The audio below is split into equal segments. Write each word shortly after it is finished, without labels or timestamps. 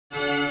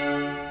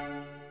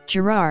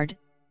Gerard,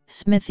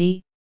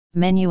 Smithy,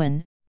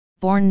 Menuhin,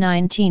 born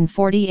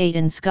 1948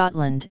 in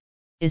Scotland,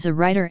 is a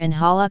writer and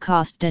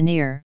Holocaust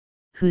denier,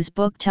 whose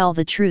book Tell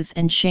the Truth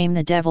and Shame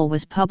the Devil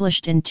was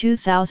published in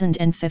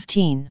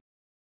 2015.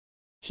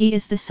 He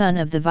is the son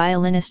of the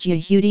violinist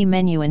Yehudi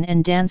Menuhin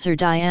and dancer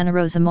Diana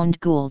Rosamond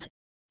Gould,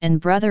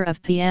 and brother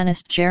of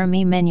pianist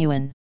Jeremy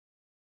Menuhin.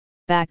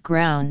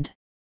 Background: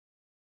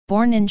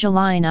 born in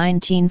July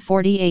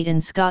 1948 in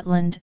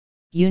Scotland,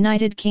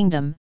 United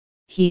Kingdom,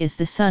 he is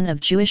the son of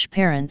Jewish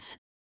parents,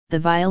 the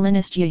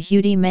violinist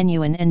Yehudi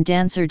Menuhin and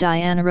dancer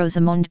Diana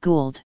Rosamond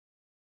Gould.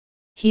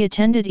 He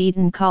attended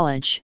Eton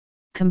College,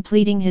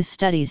 completing his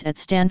studies at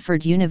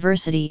Stanford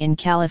University in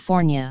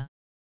California.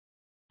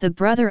 The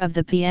brother of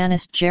the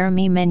pianist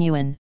Jeremy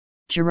Menuhin,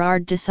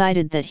 Gerard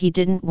decided that he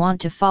didn't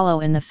want to follow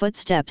in the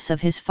footsteps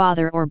of his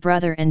father or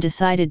brother and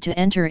decided to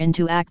enter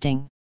into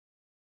acting.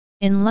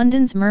 In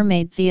London's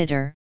Mermaid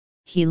Theatre,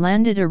 he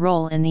landed a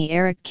role in the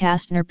Eric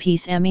Kastner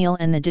piece Emile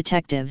and the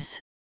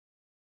Detectives.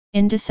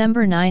 In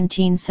December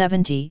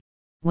 1970,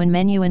 when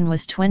Menuhin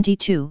was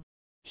 22,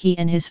 he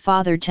and his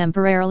father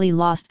temporarily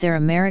lost their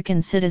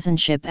American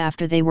citizenship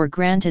after they were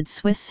granted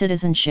Swiss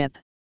citizenship,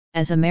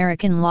 as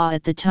American law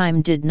at the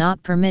time did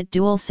not permit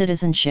dual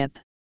citizenship.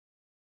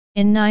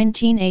 In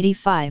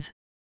 1985,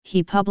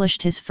 he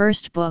published his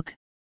first book,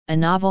 a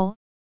novel,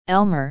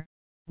 Elmer,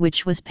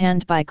 which was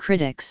panned by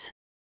critics.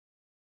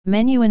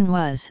 Menuhin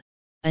was,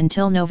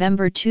 until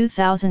November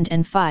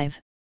 2005,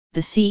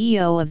 the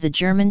CEO of the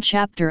German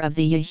chapter of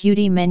the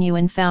Yehudi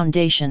Menuhin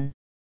Foundation.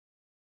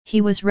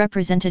 He was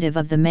representative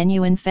of the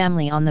Menuhin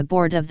family on the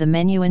board of the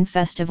Menuhin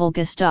Festival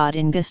Gstaad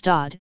in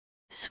Gstaad,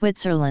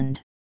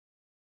 Switzerland.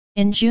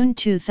 In June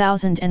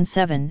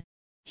 2007,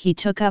 he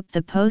took up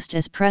the post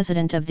as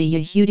president of the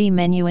Yehudi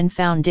Menuhin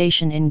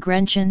Foundation in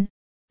Grenchen,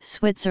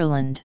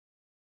 Switzerland.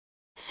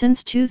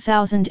 Since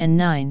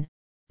 2009,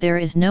 there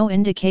is no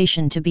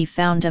indication to be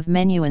found of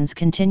Menuhin's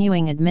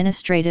continuing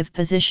administrative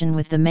position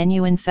with the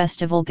Menuhin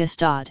Festival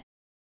Gstaad.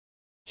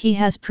 He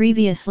has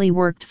previously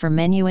worked for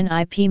Menuhin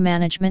IP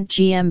Management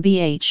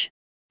GmbH,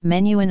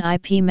 Menuhin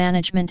IP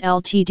Management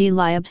Ltd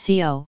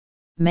Leipzig,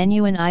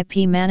 Menuhin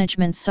IP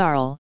Management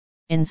Saarl,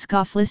 in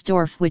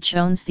Skoflisdorf, which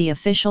owns the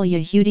official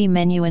Yehudi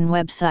Menuhin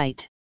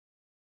website.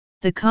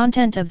 The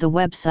content of the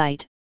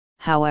website,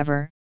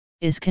 however,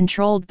 is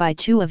controlled by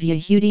two of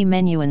Yehudi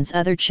Menuhin's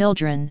other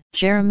children,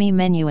 Jeremy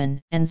Menuhin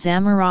and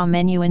Zamira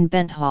Menuhin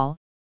Benthal,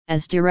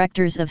 as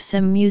directors of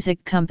Sim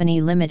Music Company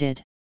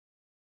Limited.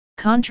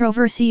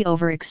 Controversy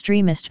over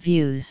extremist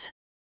views.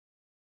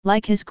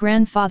 Like his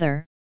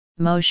grandfather,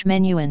 Moshe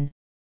Menuhin,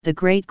 the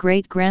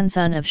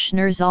great-great-grandson of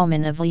Shneur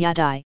Zalman of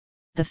Liadi,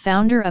 the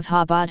founder of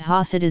Chabad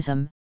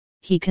Hasidism,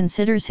 he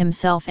considers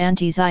himself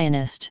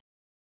anti-Zionist.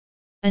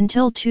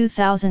 Until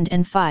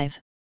 2005,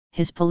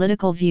 his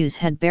political views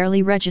had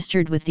barely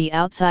registered with the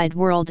outside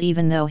world,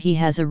 even though he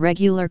has a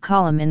regular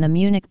column in the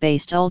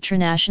Munich-based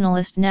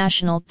ultranationalist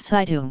National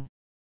Zeitung.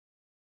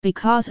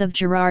 Because of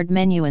Gerard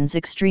Menuhin's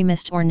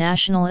extremist or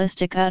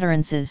nationalistic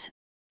utterances,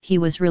 he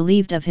was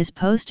relieved of his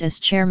post as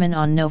chairman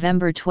on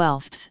November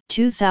 12,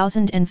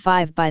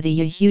 2005 by the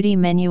Yehudi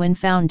Menuhin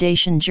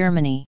Foundation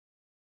Germany.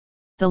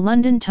 The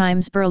London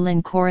Times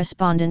Berlin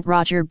correspondent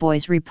Roger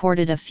Boyes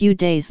reported a few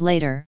days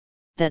later,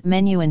 that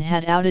Menuhin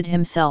had outed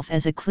himself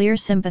as a clear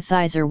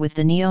sympathizer with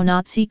the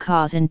neo-Nazi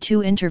cause in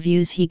two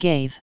interviews he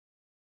gave.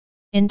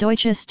 In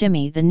Deutsche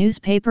Stimme, the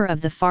newspaper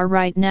of the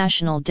far-right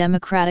National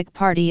Democratic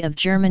Party of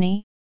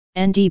Germany,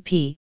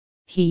 NDP,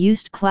 he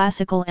used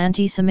classical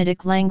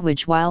anti-Semitic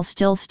language while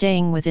still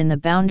staying within the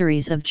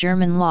boundaries of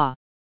German law.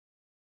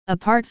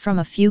 Apart from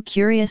a few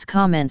curious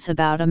comments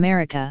about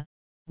America,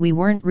 we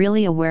weren't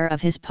really aware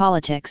of his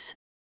politics,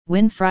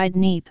 Winfried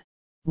Kneip,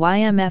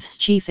 YMF's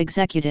chief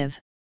executive,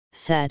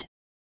 said.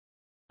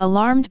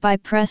 Alarmed by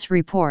press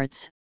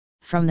reports,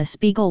 from the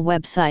Spiegel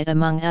website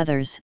among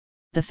others,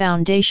 the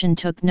foundation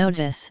took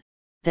notice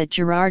that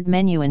Gerard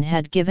Menuhin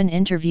had given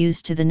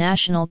interviews to the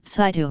National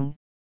Zeitung,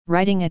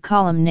 writing a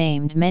column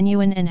named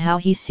Menuhin and How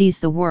He Sees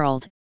the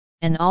World,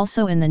 and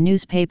also in the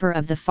newspaper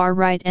of the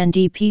far-right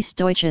NDP's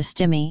Deutsche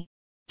Stimme,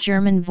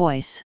 German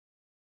Voice.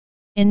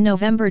 In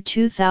November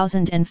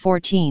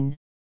 2014,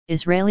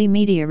 Israeli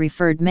media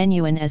referred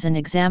Menuhin as an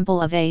example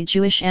of a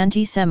Jewish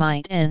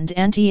anti-Semite and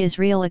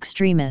anti-Israel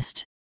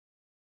extremist.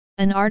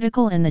 An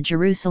article in the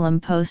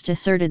Jerusalem Post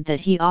asserted that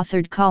he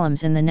authored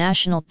columns in the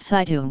National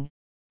Zeitung,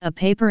 a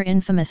paper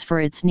infamous for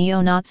its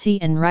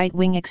neo-Nazi and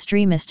right-wing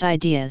extremist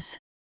ideas.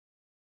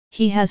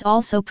 He has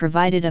also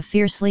provided a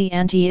fiercely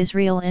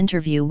anti-Israel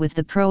interview with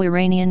the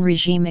pro-Iranian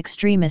regime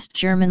extremist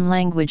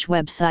German-language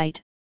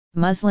website,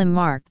 Muslim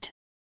Markt.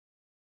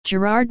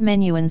 Gerard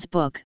Menuhin's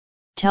book,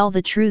 Tell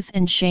the Truth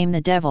and Shame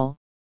the Devil,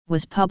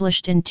 was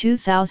published in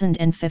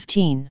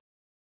 2015.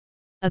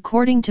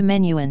 According to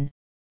Menuhin,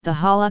 the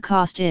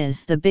Holocaust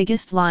is the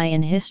biggest lie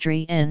in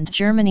history and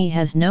Germany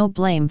has no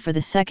blame for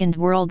the Second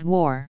World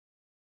War.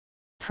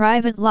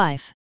 Private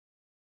life.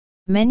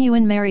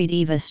 Menuhin married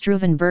Eva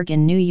Struvenberg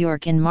in New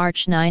York in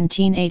March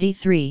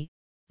 1983,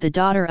 the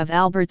daughter of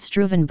Albert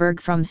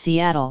Struvenberg from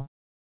Seattle.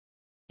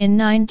 In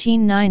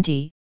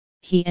 1990,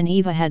 he and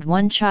Eva had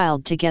one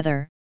child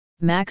together,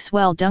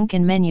 Maxwell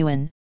Duncan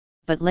Menuhin,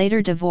 but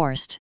later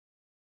divorced.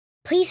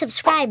 Please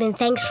subscribe and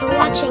thanks for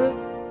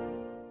watching.